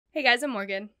Hey guys, I'm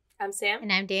Morgan. I'm Sam.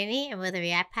 And I'm Dani, and we're the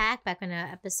UNPACK, back on an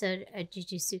episode of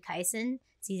Jujutsu Kaisen,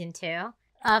 Season 2.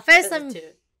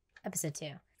 Episode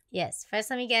 2. Yes, first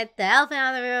let me get the elephant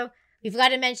out of the room. We forgot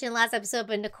to mention last episode,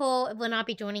 but Nicole will not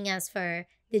be joining us for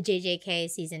the JJK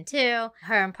Season 2.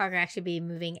 Her and Parker actually be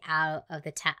moving out of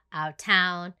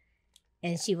town,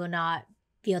 and she will not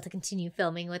be able to continue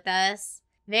filming with us.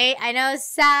 I know it's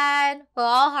sad. We're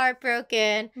all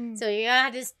heartbroken. So you're going to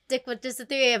have to stick with just the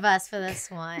three of us for this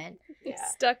one. Yeah.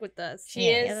 Stuck with us. She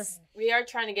is. We are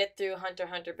trying to get through Hunter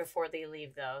x Hunter before they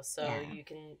leave, though, so you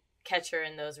can catch her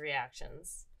in those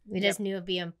reactions. We just knew it would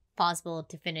be impossible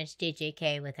to finish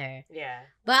JJK with her. Yeah.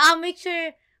 But I'll make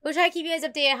sure, we'll try to keep you guys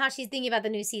updated on how she's thinking about the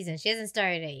new season. She hasn't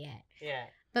started it yet. Yeah.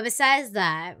 But besides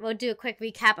that, we'll do a quick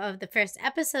recap of the first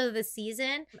episode of the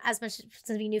season. As much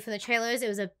since we knew from the trailers, it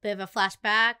was a bit of a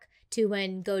flashback to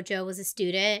when Gojo was a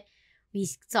student. We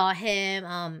saw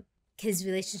him, his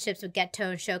relationships with Geto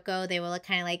and Shoko. They were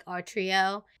kind of like our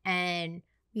trio. And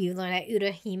we learned that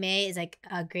Urahime is like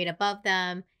a grade above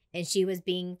them. And she was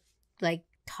being like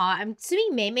taught. I'm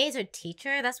assuming Meimei is her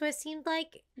teacher. That's what it seemed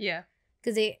like. Yeah.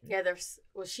 Because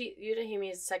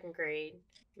Urahime is second grade.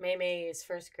 Meimei is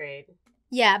first grade.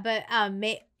 Yeah, but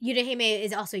Urahime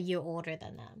is also a year older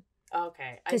than them.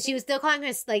 Okay. Because she was still calling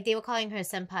her, they were calling her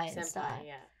senpai and stuff.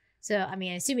 Yeah. So, I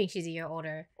mean, assuming she's a year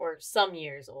older. Or some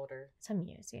years older. Some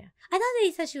years, yeah. I thought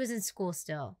they said she was in school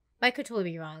still. But I could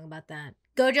totally be wrong about that.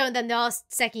 Gojo and them, they're all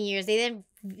second years. They didn't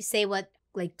say what,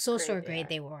 social grade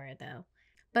they were, though.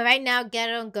 But right now,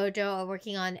 Geto and Gojo are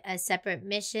working on a separate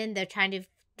mission. They're trying to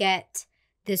get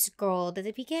this girl.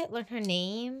 Did we learn her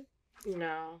name?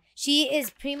 No. She is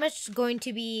pretty much going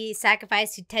to be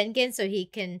sacrificed to Tengen so he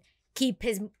can keep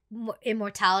his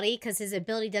immortality, because his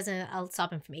ability doesn't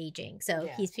stop him from aging. So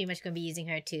he's pretty much going to be using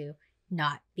her to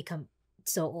not become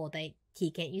so old that he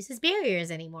can't use his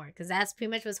barriers anymore, because that's pretty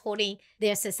much what's holding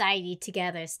their society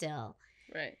together still.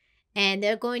 Right. And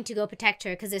they're going to go protect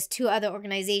her because there's two other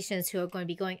organizations who are going to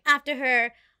be going after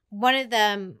her. One of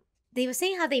them, they were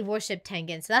saying how they worship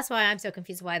Tengen, so that's why I'm so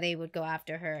confused why they would go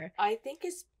after her. I think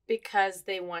it's because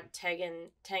they want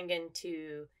Tengen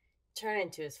to turn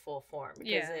into his full form,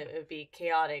 because it would be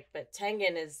chaotic. But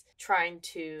Tengen is trying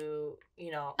to,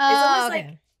 it's almost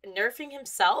like nerfing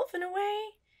himself in a way.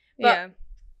 But,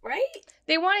 right?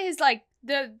 They want his,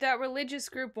 that religious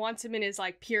group wants him in his,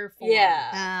 pure form.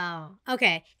 Yeah. Oh,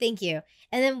 okay. Thank you.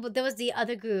 And then there was the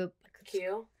other group.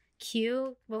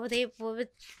 Q? What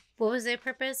was their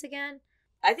purpose again?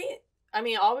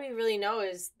 All we really know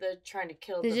is they're trying to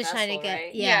kill the vessel,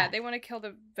 right? Yeah, they want to kill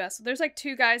the vessel. There's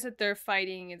two guys that they're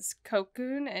fighting. It's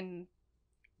Kokun and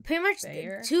pretty much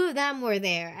two of them were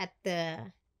there at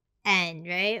the end,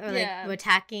 right? Or were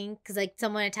attacking, because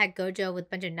someone attacked Gojo with a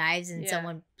bunch of knives and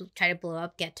someone tried to blow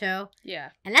up Geto.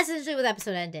 Yeah. And that's essentially what the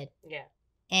episode ended. Yeah.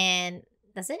 And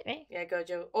that's it, right? Yeah,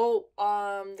 Gojo. Oh,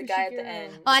 the guy at the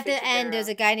end. Oh, at the end, there's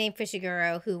a guy named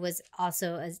Fushiguro who was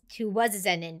also a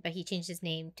Zenin, but he changed his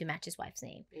name to match his wife's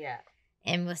name. Yeah.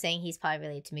 And was saying he's probably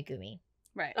related to Megumi.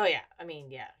 Right. Oh, yeah.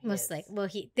 Most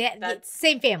that's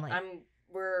same family.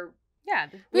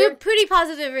 We're pretty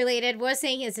positive related. We're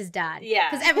saying it's his dad. Yeah.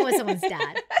 Because everyone's someone's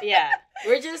dad. Yeah.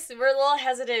 We're a little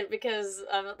hesitant because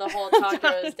of the whole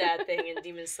Takero's dad thing in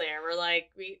Demon Slayer. We're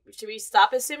like, should we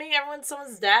stop assuming everyone's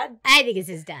someone's dad? I think it's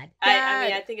his dad.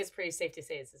 I think it's pretty safe to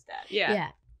say it's his dad. Yeah. Yeah.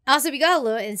 Also, we got a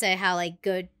little insight how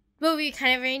we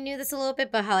kind of already knew this a little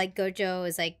bit, but how Gojo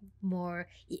is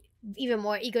even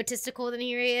more egotistical than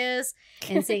he really is,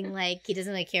 and saying he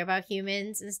doesn't care about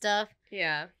humans and stuff.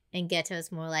 Yeah. And Geto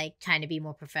is more trying to be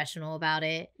more professional about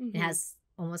it. Mm-hmm. It has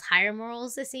almost higher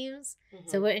morals, it seems. Mm-hmm.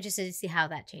 So we're interested to see how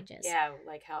that changes. Yeah,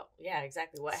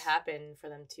 exactly. What happened for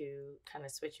them to kind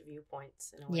of switch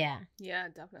viewpoints in a way. Yeah. Yeah,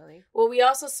 definitely. Well, we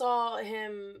also saw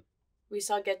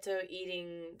Geto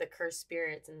eating the cursed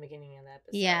spirits in the beginning of the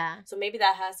episode. Yeah. So maybe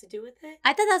that has to do with it?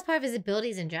 I thought that was part of his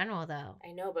abilities in general, though.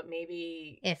 I know, but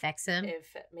maybe it affects him.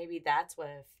 Maybe that's what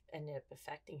ended up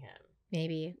affecting him.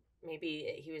 Maybe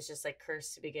he was just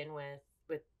cursed to begin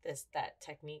with that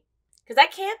technique, because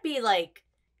that can't be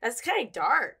that's kind of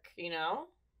dark, him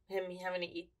having to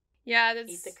eat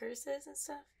the curses and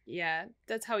stuff. Yeah,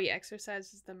 that's how he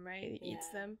exercises them, right? He eats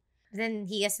them. Then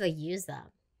he has to use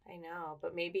them. I know,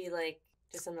 but maybe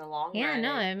just in the long run. Yeah,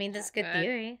 no, I mean, that's a good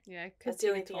theory. Yeah, that's the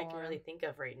only thing I can really think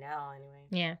of right now, anyway.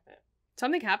 Yeah. But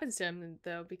something happens to him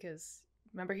though, because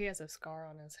remember he has a scar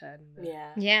on his head in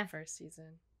the first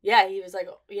season. Yeah, he was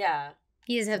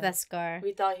he does have that scar.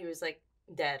 We thought he was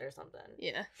dead or something.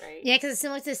 Yeah. Right? Yeah, because it's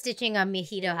similar to the stitching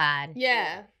Mihito had.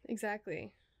 Yeah,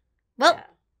 exactly. Well,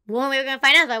 One way we're going to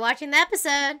find out is by watching the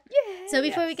episode. Yeah. So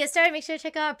before we get started, make sure to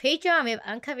check out our Patreon. We have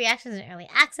uncut reactions and early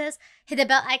access. Hit the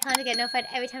bell icon to get notified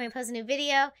every time we post a new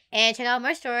video. And check out our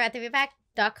merch store at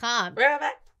therearback.com. We're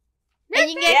back. And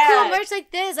you can get cool merch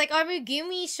like this, like our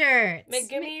Megumi shirts.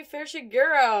 Megumi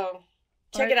Fushiguro.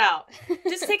 Check it out.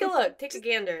 Just take a look. Take a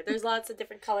gander. There's lots of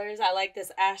different colors. I like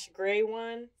this ash gray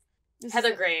one.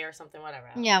 Heather gray or something, whatever.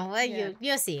 Yeah, well,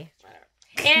 you'll see. Whatever.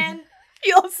 And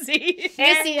you'll see.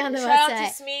 You'll see on the shout website. out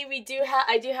to Smee.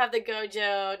 I do have the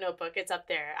Gojo notebook. It's up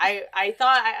there. I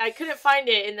thought I couldn't find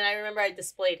it, and then I remember I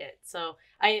displayed it. So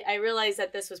I realized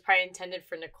that this was probably intended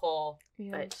for Nicole,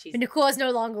 but Nicole is no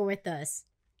longer with us.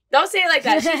 Don't say it like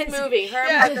that. She's moving. Her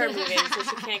and Parker are moving, so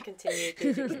she can't continue.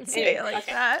 Don't say it like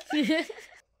that.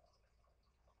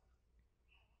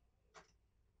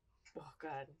 Oh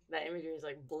god, that imagery is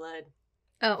like blood.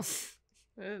 Oh.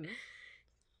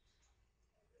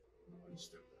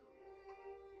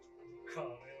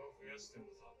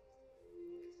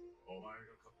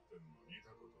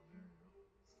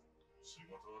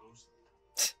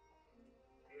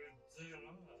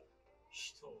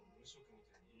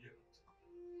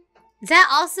 Is that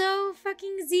also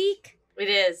fucking Zeke? It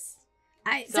is.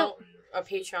 So a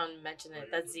Patreon mentioned it.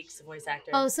 That's Zeke's voice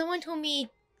actor. Oh, someone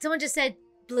just said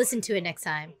listen to it next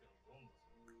time.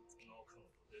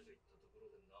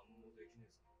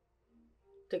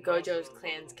 The Gojo's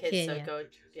clan's kid, so Gojo,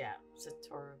 yeah,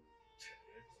 Satoru.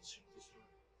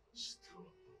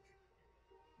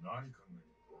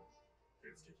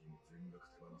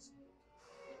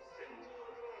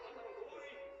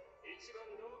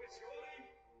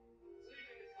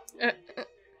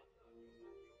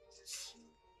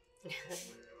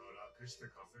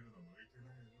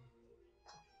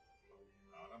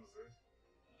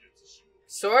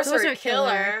 Sorcerer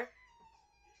Killer.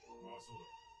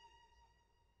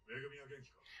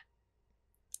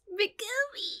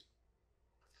 Megumi.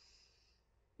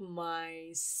 My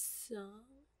son.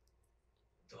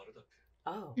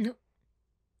 Oh. No.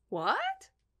 What?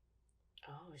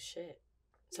 Oh shit.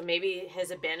 So maybe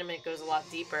his abandonment goes a lot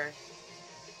deeper.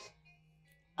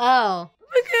 Oh.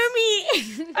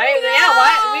 Megumi.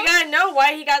 Why we gotta know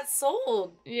why he got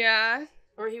sold. Yeah.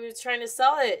 Or he was trying to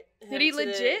sell it. Did he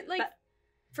legit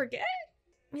forget?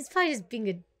 He's probably just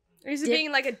being Or is he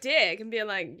being like a dick and being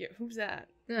like, who's that?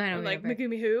 I don't know. Like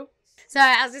Megumi who?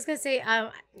 Sorry, I was just gonna say,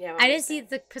 I didn't see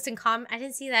the person comment. I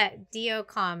didn't see that Dio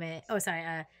comment. Oh,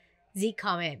 sorry, Zeke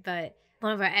comment. But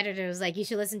one of our editors was like, you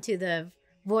should listen to the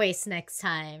voice next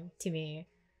time to me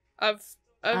of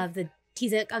the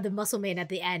teaser of the muscle man at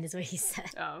the end is what he said.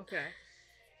 Oh, okay.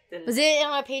 Was it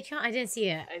on our Patreon? I didn't see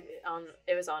it.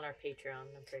 It was on our Patreon.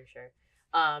 I'm pretty sure.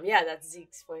 Yeah, that's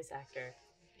Zeke's voice actor.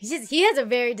 He has a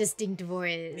very distinct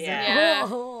voice. Yeah.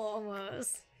 Like,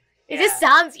 almost. It just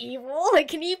sounds evil. Like,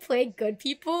 can he play good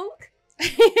people?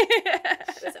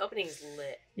 This opening is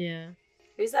lit. Yeah.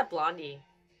 Who's that blondie?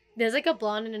 There's like a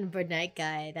blonde and a brunette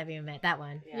guy that we met. That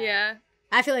one. Yeah.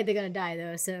 I feel like they're gonna die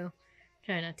though, so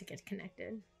try not to get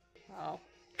connected. Oh.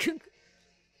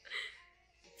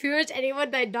 Pretty much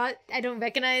anyone that I don't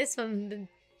recognize from the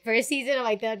first season, I'm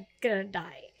like, they're gonna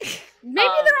die. Maybe they're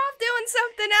off doing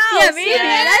something else. Yeah, maybe.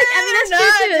 Yeah. That's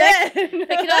true too.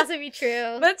 That could also be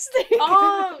true. Let's think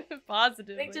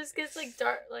positive. It just gets like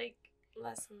dark, like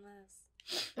less and less.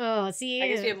 Oh, see. I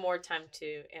guess we have more time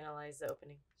to analyze the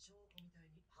opening.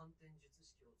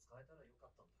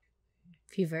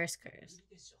 Reverse curse.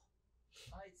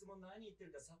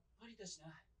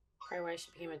 Probably why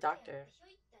she became a doctor.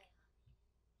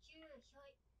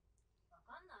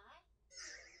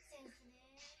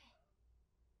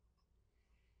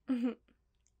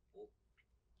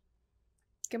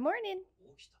 Good morning.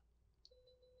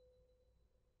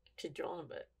 She's drooling a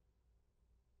bit.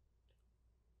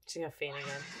 She's gonna faint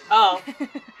again. Oh.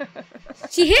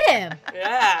 She hit him.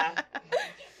 Yeah.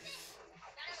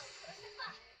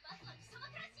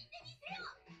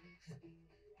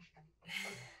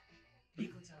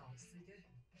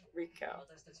 Rico.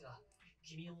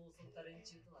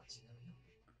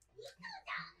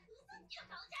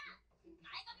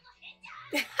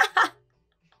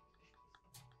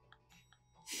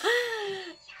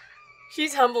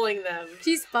 She's humbling them.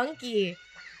 She's funky.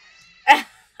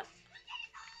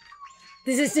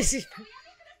 This is disrespectful.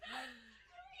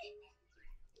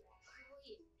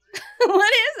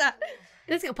 What is that?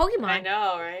 It's like a Pokemon. I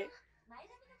know, right?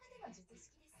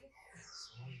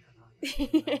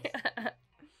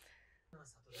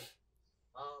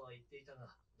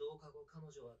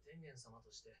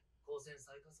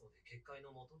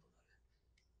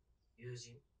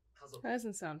 That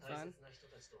doesn't sound fun.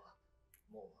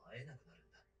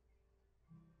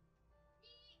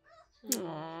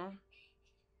 Aww.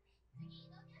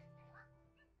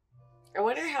 I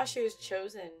wonder how she was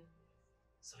chosen.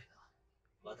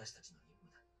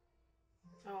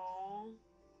 Oh.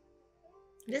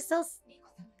 This is so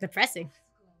depressing.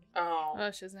 Oh.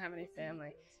 Oh, she doesn't have any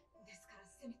family.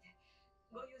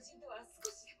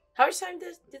 How much time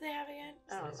do they have again?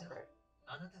 I don't remember.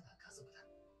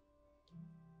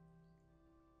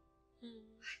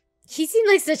 He seemed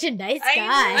like such a nice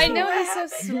guy. I know, he's so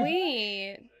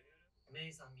sweet.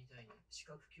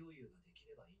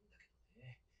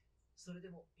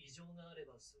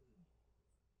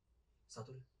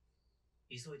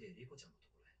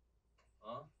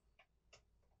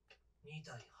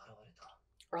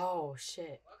 Oh,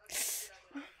 shit.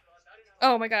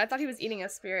 Oh my god, I thought he was eating a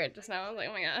spirit just now. I was like,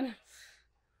 oh my god.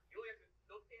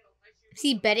 Is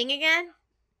he betting again?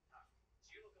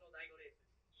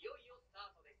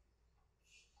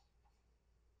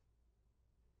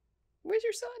 Where's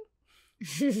your son?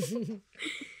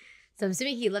 So I'm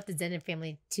assuming he left his Zen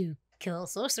family to kill a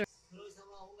sorcerer.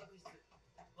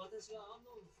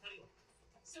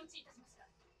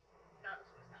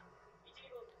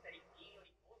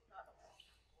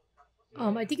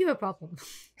 I think you have a problem.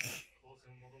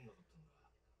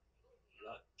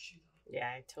 Yeah,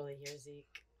 I totally hear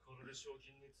Zeke.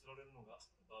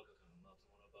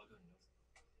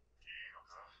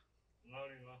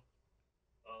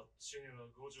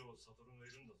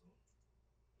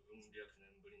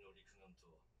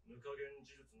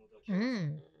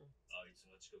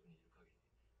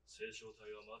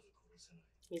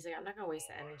 He's like, I'm not gonna waste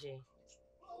the energy.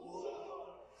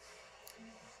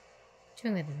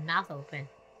 Chewing with his mouth open.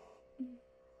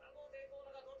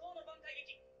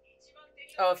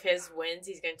 Oh, if his wins,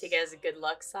 he's gonna take it as a good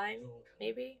luck sign,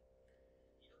 maybe?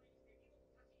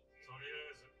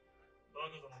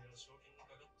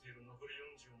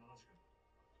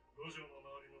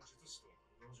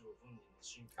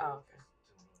 Oh, okay.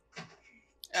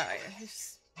 Oh, yeah.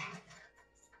 He's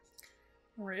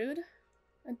rude.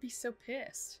 I'd be so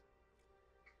pissed.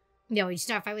 Yo, you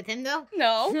start a fight with him, though?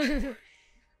 No.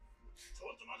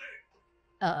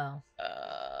 Uh-oh.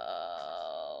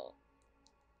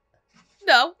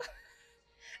 No.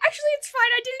 Actually, it's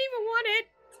fine. I didn't even want it.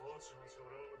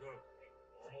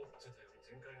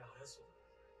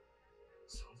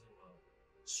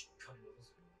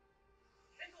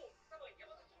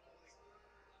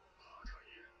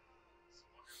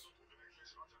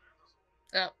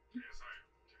 Oh.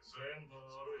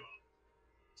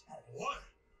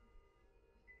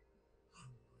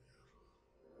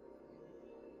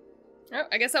 Oh,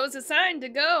 I guess that was a sign to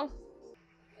go.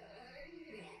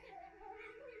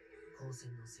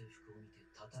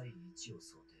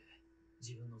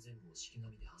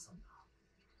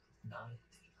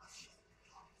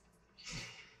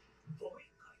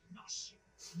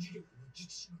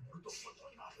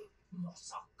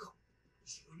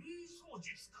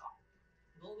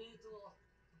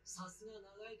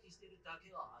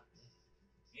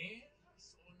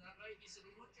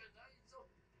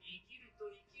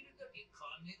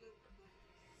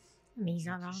 He's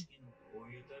not wrong.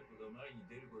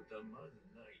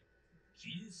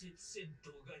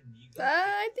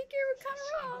 I think you're kind of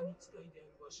wrong.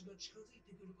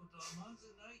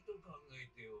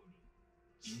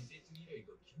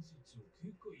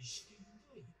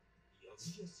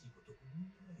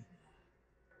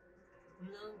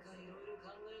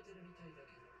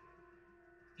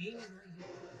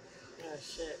 Oh,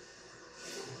 shit.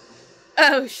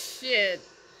 Oh, shit.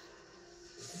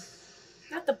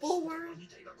 Not the bull world.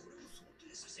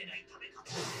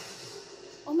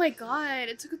 Oh my god,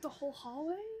 it took up the whole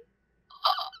hallway?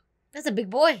 That's a big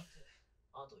boy.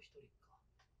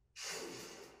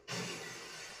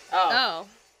 Oh. Oh.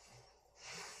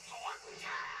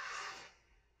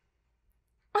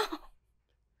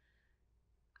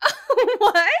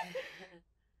 What?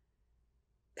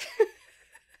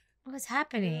 What's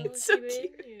happening? It's so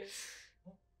cute.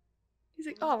 He's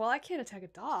like, oh, well, I can't attack a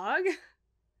dog.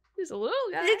 He's a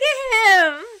little guy. Look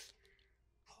at him.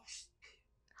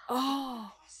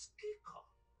 Oh.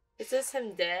 Is this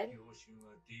him dead?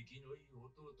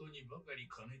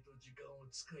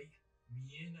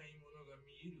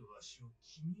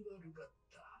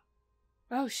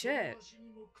 Oh, shit.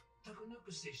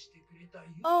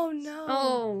 Oh, no.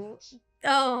 Oh.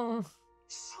 Oh.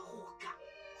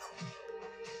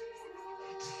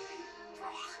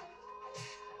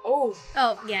 Oh.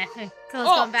 Oh, yeah. Close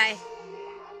going by.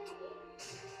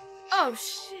 Oh,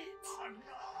 shit.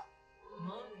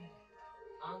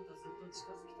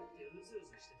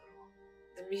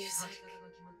 The music.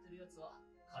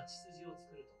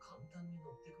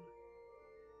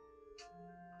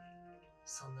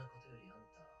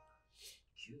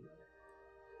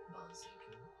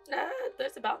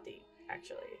 There's a bounty,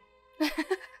 actually. I'm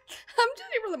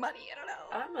just here for the money. I don't know.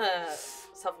 I'm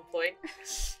self-employed.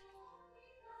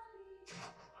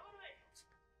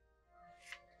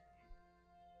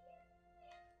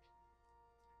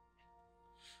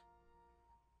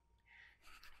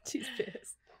 She's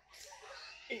pissed.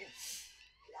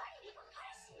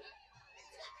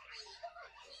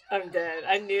 I'm dead.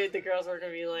 I knew the girls were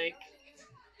gonna be like.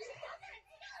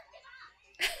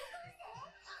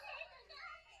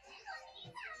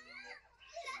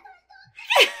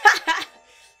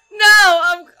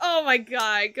 No, oh my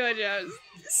god, Gojo.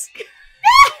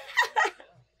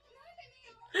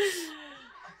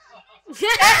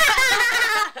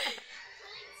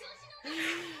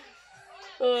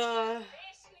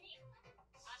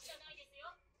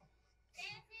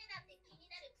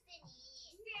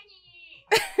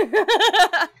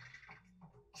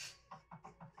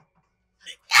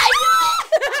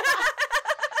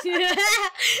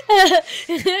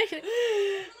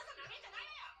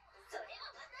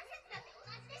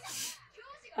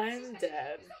 I'm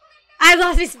dead. I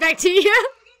lost respect to you.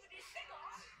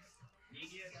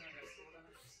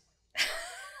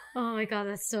 Oh my god,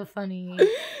 that's so funny. Yo,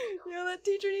 that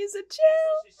teacher needs to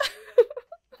chill.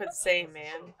 But same,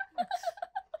 man.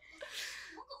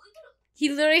 He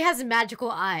literally has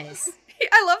magical eyes.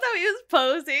 I love how he was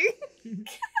posing.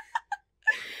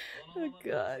 Oh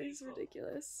god, he's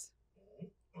ridiculous.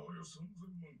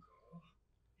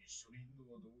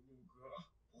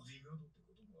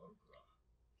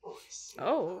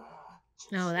 Oh.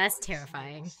 No, that's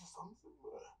terrifying.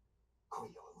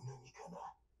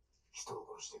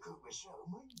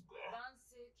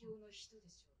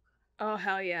 Oh,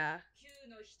 hell yeah.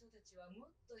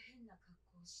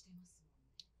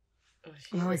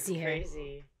 Oh, she's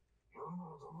crazy.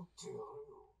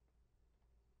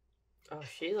 Oh,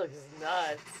 she looks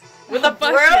nuts. With a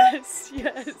broom? Yes,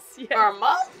 yes, yes. Or a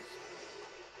mop?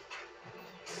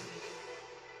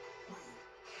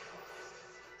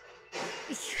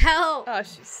 Hell. Oh,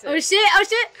 she's sick. Oh shit, oh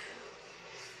shit.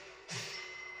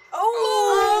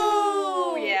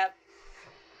 Oh! Yeah.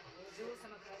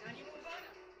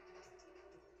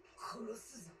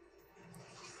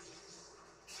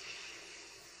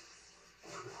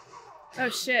 Oh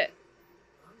shit.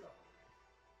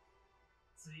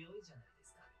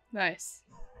 Nice.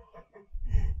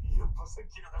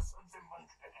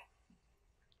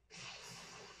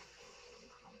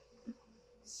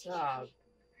 Stop.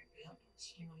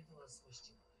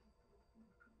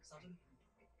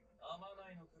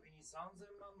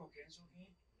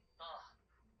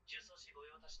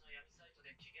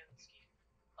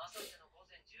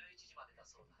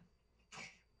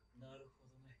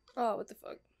 Oh, what the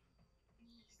fuck?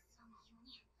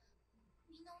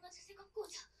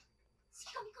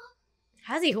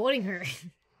 How's he holding her?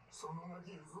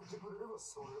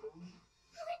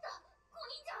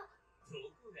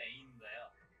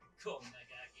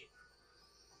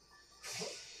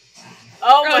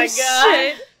 Oh my god.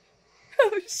 Shit.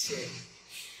 Oh shit.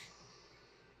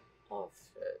 Oh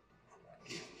shit.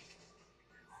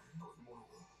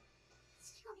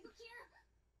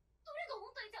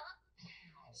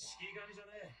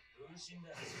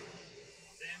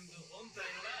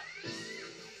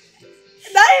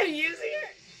 Not even using her.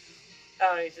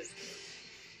 Oh, he's just.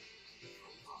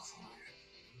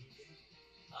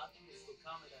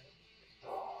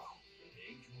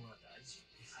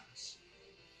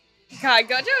 God,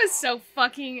 Gojo is so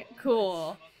fucking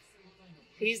cool.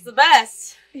 He's the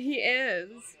best. He is.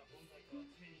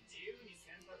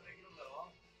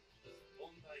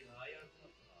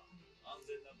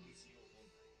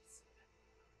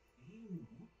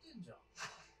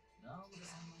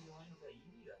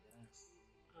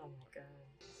 Oh my god.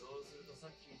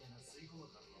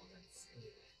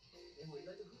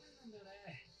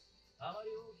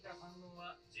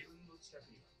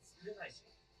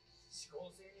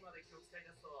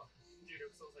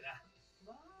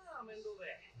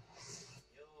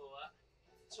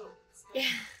 Yeah.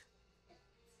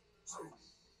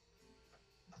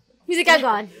 Music got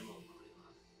gone.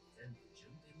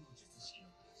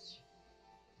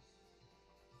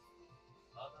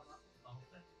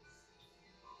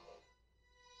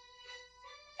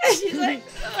 She's like.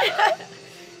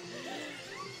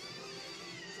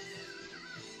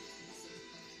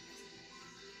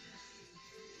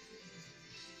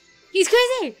 He's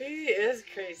crazy. He is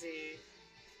crazy.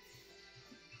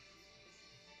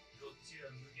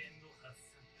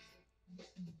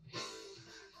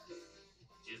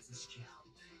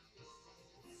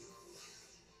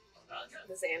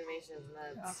 This animation is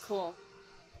nuts. Oh, cool.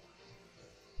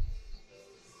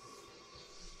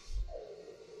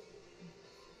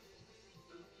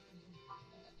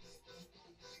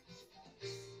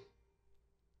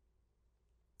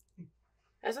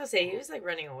 I was gonna say, he was like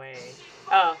running away.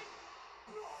 Oh.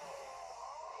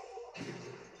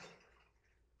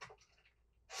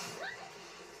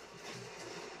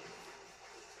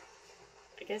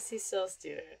 I guess he's still a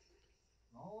student.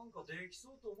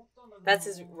 That's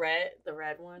the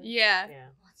red one? Yeah.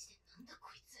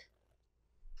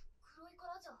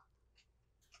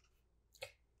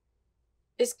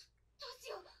 Is...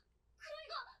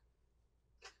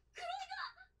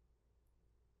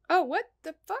 Oh, what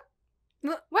the fuck?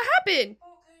 What happened?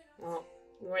 Well,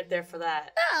 we weren't there for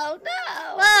that. No.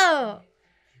 Whoa.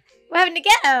 What happened to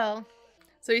Ghetto?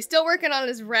 So he's still working on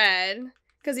his red,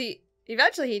 because he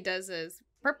does his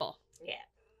purple. Yeah.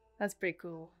 That's pretty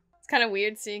cool. It's kind of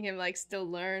weird seeing him, like, still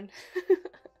learn.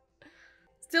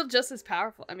 Still just as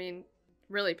powerful. I mean,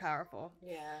 really powerful.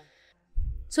 Yeah.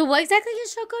 So what exactly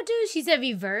does Shoko do? She said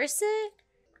reverse it?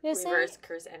 Reverse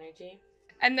curse energy.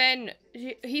 And then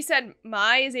he said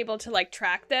Mai is able to, like,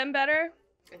 track them better.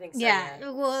 I think so, yeah.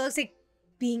 Well, it looks like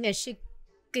being a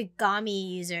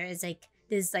Shikigami user is, like,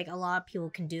 this, like, a lot of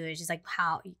people can do it. It's just, like,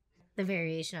 how the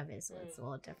variation of it, so it's a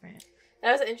little different.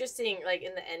 That was interesting, like,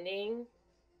 in the ending,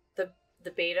 the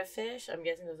beta fish, I'm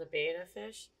guessing it was a beta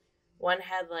fish, one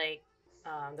had, like,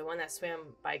 the one that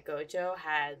swam by Gojo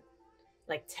had,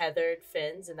 like, tethered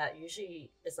fins, and that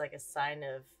usually is, like, a sign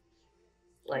of,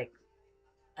 like,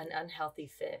 an unhealthy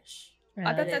fish. Really?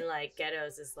 And then, like,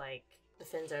 Ghetto's is, like, the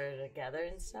fins are together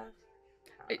and stuff.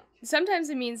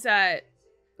 Sometimes it means that,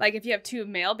 like, if you have two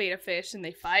male beta fish and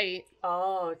they fight.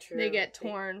 Oh, true. They get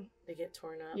torn. They get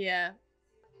torn up. Yeah.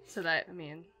 So that, I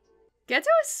mean, Geto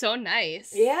is so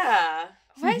nice. Yeah.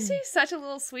 Why is he such a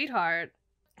little sweetheart?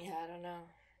 Yeah, I don't know.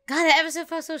 God, that episode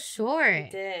felt so short.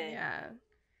 It did. Yeah.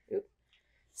 Oop.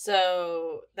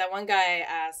 So that one guy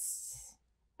asks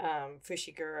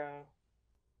Fushiguro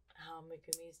how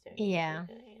Megumi's doing. Yeah.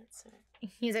 Answer.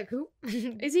 He's like, who?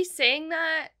 Is he saying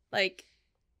that, like,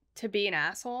 to be an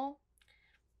asshole?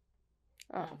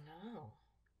 Oh, no.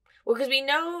 Well, because we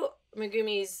know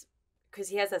Megumi's, because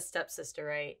he has a stepsister,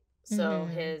 right? So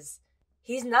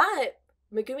he's not,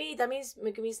 Megumi, that means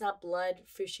Megumi's not blood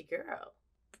Fushiguro.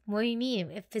 What do you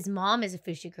mean? If his mom is a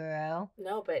Fushiguro?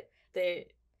 No, but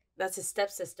that's his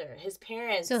stepsister. His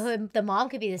parents. So the mom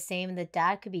could be the same and the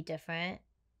dad could be different.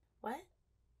 What?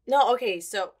 No, okay,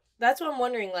 so that's what I'm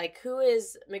wondering. Like, who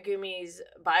is Megumi's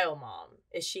bio mom?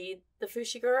 Is she the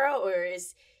Fushiguro, or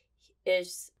is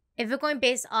if we're going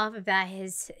based off of that,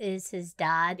 his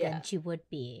dad, then she would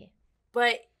be.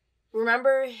 But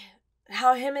remember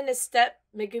how him and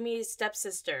Megumi's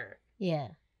stepsister. Yeah.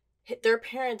 Their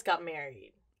parents got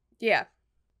married. Yeah.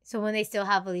 So when they still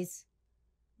have at least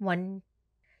one.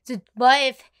 So what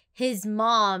if his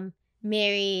mom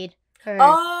married her?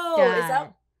 Oh, dad? Is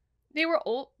that? They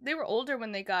were older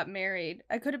when they got married.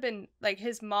 I could have been like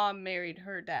his mom married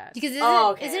her dad. Because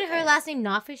isn't her last name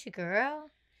not Fushiguro?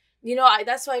 You know,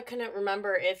 that's why I couldn't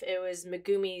remember if it was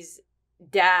Megumi's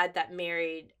dad that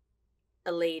married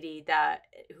a lady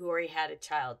who already had a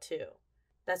child too.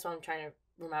 That's what I'm trying to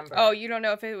remember. Oh, you don't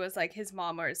know if it was like his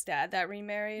mom or his dad that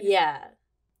remarried? Yeah.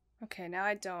 Okay, now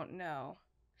I don't know.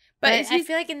 But I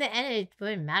feel like in the end it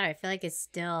wouldn't matter. I feel like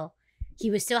he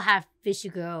would still have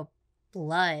Fushiguro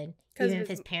blood, even if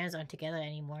his parents aren't together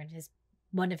anymore and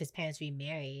one of his parents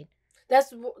remarried.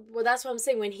 That's what I'm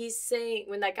saying.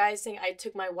 When that guy is saying, I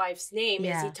took my wife's name,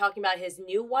 is he talking about his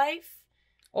new wife?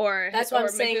 Or that's what I'm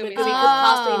saying. Megumi could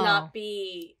possibly not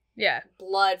be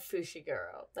blood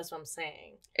Fushiguro. That's what I'm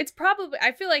saying. It's probably,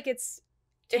 I feel like it's...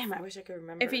 Damn, I wish I could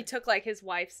remember. If he took, like, his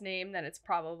wife's name, then it's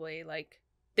probably, like,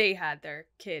 they had their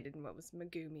kid and what was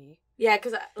Megumi. Yeah,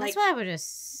 because, like... That's why I would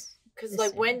just... Because,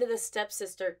 like, when did the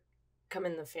stepsister come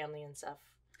in the family and stuff?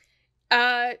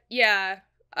 Yeah.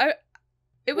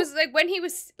 It was, like, when he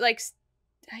was, like...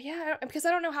 Yeah, because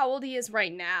I don't know how old he is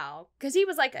right now. Because he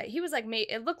was like,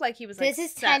 it looked like he was, like,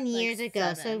 this is 10 years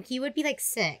ago, so he would be, like,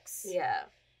 6. Yeah.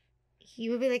 He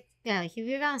would be, like, he would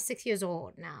be around 6 years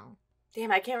old now.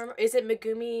 Damn, I can't remember. Is it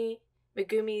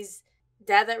Megumi's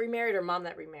dad that remarried or mom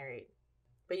that remarried?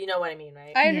 But you know what I mean,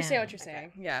 right? I understand what you're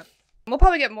saying. Yeah. We'll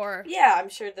probably get more I'm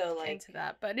sure they'll, like... into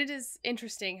that. But it is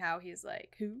interesting how he's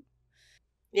like, who?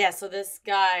 Yeah, so this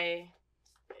guy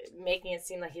making it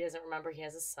seem like he doesn't remember he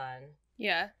has a son.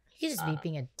 Yeah. He's just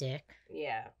being a dick.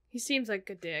 Yeah. He seems like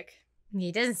a dick.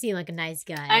 He doesn't seem like a nice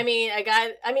guy. I mean,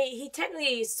 he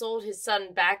technically sold his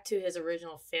son back to his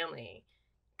original family.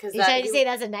 You're trying to say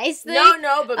that's a nice thing?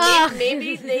 No, but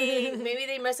maybe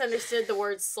they misunderstood the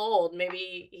word sold.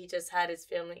 Maybe he just had his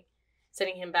family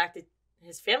sending him back to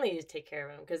his family to take care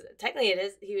of him. Because technically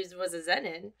he was a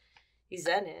Zenin. He's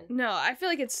Zenin. No, I feel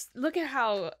like it's... Look at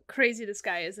how crazy this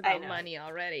guy is about money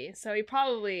already. So he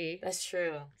probably... That's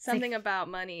true. Something about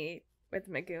money with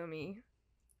Megumi.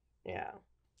 Yeah.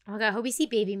 Oh my god, I hope we see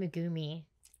baby Megumi.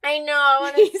 I know, I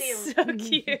want to see him. So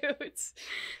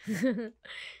cute.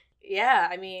 Yeah,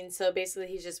 I mean, so basically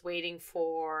he's just waiting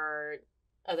for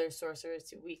other sorcerers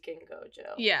to weaken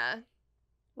Gojo. Yeah.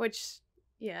 Which,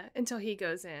 yeah, until he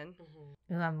goes in.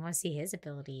 Ooh, I want to see his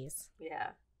abilities. Yeah.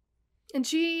 And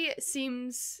she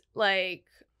seems like...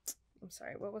 I'm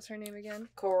sorry, what was her name again?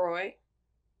 Koroi?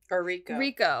 Or Rico.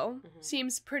 Rico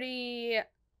seems pretty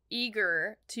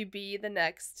eager to be the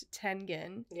next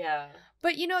Tengen. Yeah.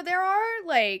 But, you know, there are,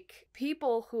 like,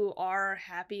 people who are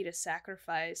happy to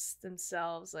sacrifice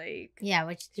themselves, like... Yeah,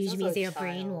 which usually means they're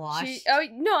brainwashed.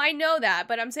 No, I know that,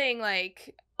 but I'm saying,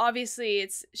 like, obviously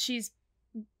she's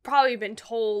probably been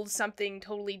told something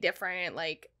totally different.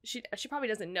 Like, she probably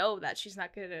doesn't know that she's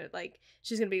not gonna, like,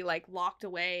 she's gonna be, like, locked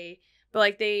away. But,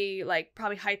 like, they, like,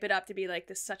 probably hype it up to be, like,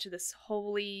 this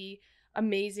holy...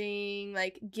 amazing,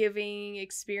 like, giving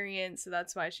experience, so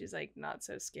that's why she's, like, not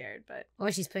so scared. But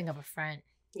or she's putting up a front.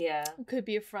 Yeah, it could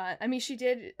be a front. I mean, she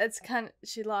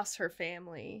lost her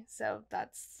family, so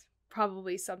that's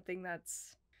probably something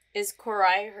that's... Is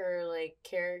Koroi her, like,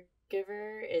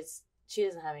 caregiver?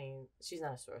 She's not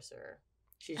a sorcerer.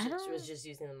 She was just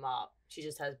using the mop. She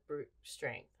just has brute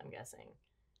strength, I'm guessing.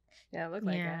 Yeah, it looked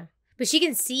like it. But she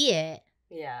can see it.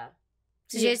 Yeah.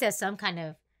 So she just has some kind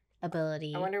of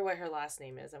ability. I wonder what her last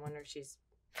name is. I wonder if she's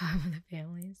part of the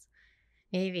families.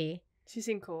 Maybe. She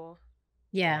seemed cool.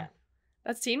 Yeah.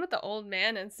 That scene with the old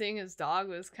man and seeing his dog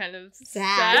was kind of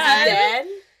sad. Is he dead?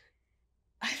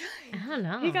 I don't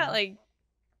know. He got, like,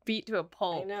 beat to a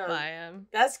pulp by him.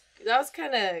 That was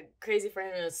kind of crazy for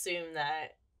him to assume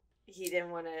that he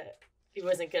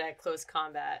wasn't good at close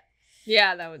combat.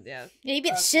 Yeah, that was, yeah. He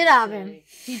beat the shit out of him.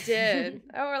 He did.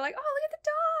 And we're like, oh, look at the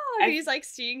dog. He's, like,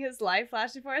 seeing his life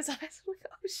flash before his eyes. I'm like,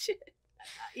 oh, shit.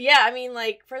 Yeah, I mean,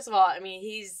 like, first of all, I mean,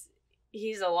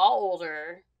 he's a lot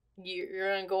older.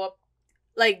 You're gonna go up,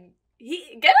 like,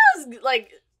 Geto's,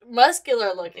 like,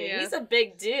 muscular looking. Yeah. He's a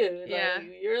big dude. Yeah.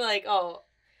 Like, you're like, oh,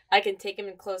 I can take him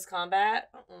in close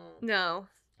combat? No.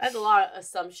 That's a lot of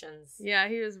assumptions. Yeah,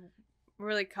 he was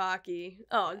really cocky.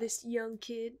 Oh, this young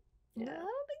kid. Yeah. No, I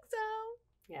don't think so.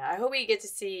 Yeah, I hope we get to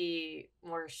see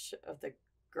more of the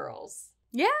girls.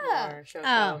 Yeah. More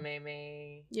Shoko,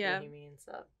 Mei, Mihimi, and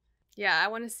stuff. Yeah, I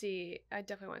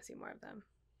definitely want to see more of them.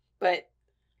 But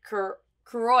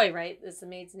Koroi, right? Is the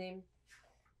maid's name?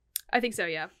 I think so,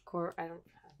 yeah. I don't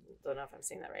know if I'm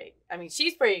saying that right. I mean,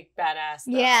 she's pretty badass,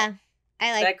 though. Yeah.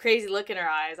 I like that crazy look in her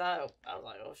eyes. I was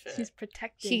like, oh shit. She's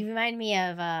protecting. She reminded me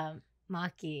of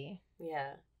Maki.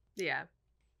 Yeah. Yeah.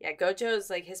 Yeah, Gojo's,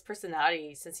 like, his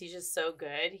personality, since he's just so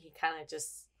good, he kind of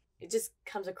it just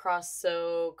comes across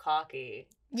so cocky.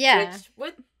 Yeah.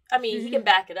 He can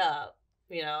back it up.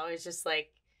 You know, it's just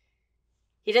like,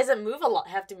 he doesn't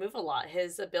have to move a lot.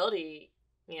 His ability,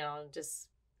 you know,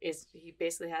 he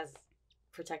basically has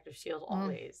protective shield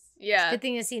always. Yeah. Good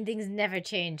thing to see things never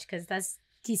change, because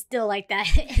he's still like that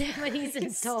when he's in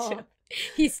Seoul.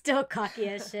 He's still cocky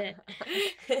as shit.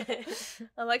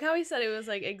 I like how he said it was,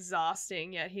 like,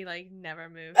 exhausting, yet he, like, never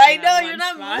moves. I know, you're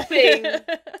not moving.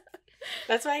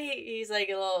 That's why he's, like,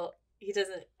 he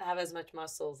doesn't have as much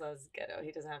muscles as Geto.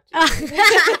 He doesn't have to.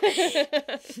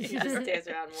 He just stands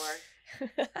around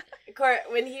more.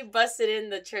 When he busted in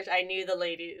the church, I knew the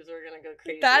ladies were going to go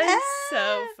crazy. That is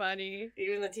so funny.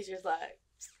 Even the teacher's like,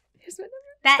 here's my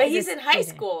number. But he's in high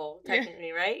school,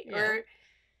 technically, right? Yeah. Or...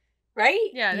 Right?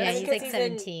 Yeah, he's like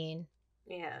 17.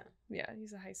 Yeah,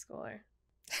 he's a high schooler.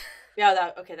 Yeah,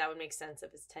 that would make sense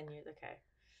if it's 10 years. Okay.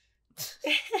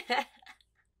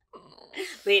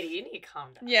 Lady, you need to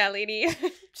calm down. Yeah, lady.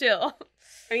 Chill.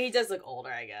 I mean, he does look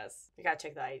older, I guess. You gotta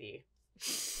check the ID.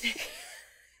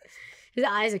 His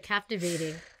eyes are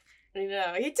captivating. I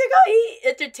know. He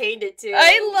entertained it too.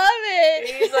 I love it.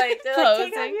 He's like, take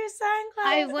off your sunglasses.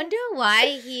 I wonder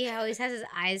why he always has his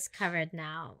eyes covered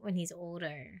now when he's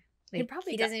older. Like,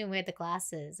 he doesn't even wear the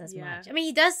glasses as much. I mean,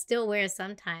 he does still wear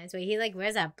sometimes, but he, like,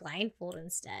 wears that blindfold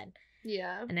instead.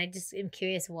 Yeah. And I just am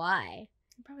curious why.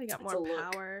 He probably got more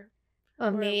power.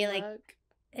 Or maybe, like,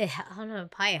 I don't know,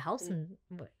 probably helps him,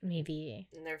 maybe.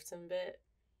 Nerfs him a bit.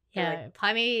 Yeah, like,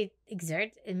 probably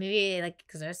maybe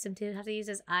exerts him to have to use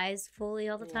his eyes fully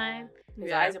all the time.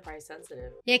 His eyes are probably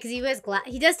sensitive. Yeah, because he wears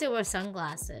he does still wear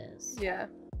sunglasses. Yeah.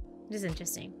 Which is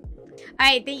interesting. All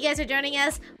right, thank you guys for joining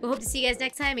us. We hope to see you guys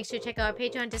next time. Make sure to check out our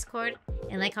Patreon, Discord,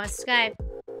 and like, comment, subscribe.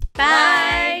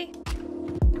 Bye.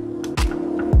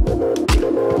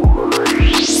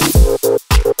 Bye.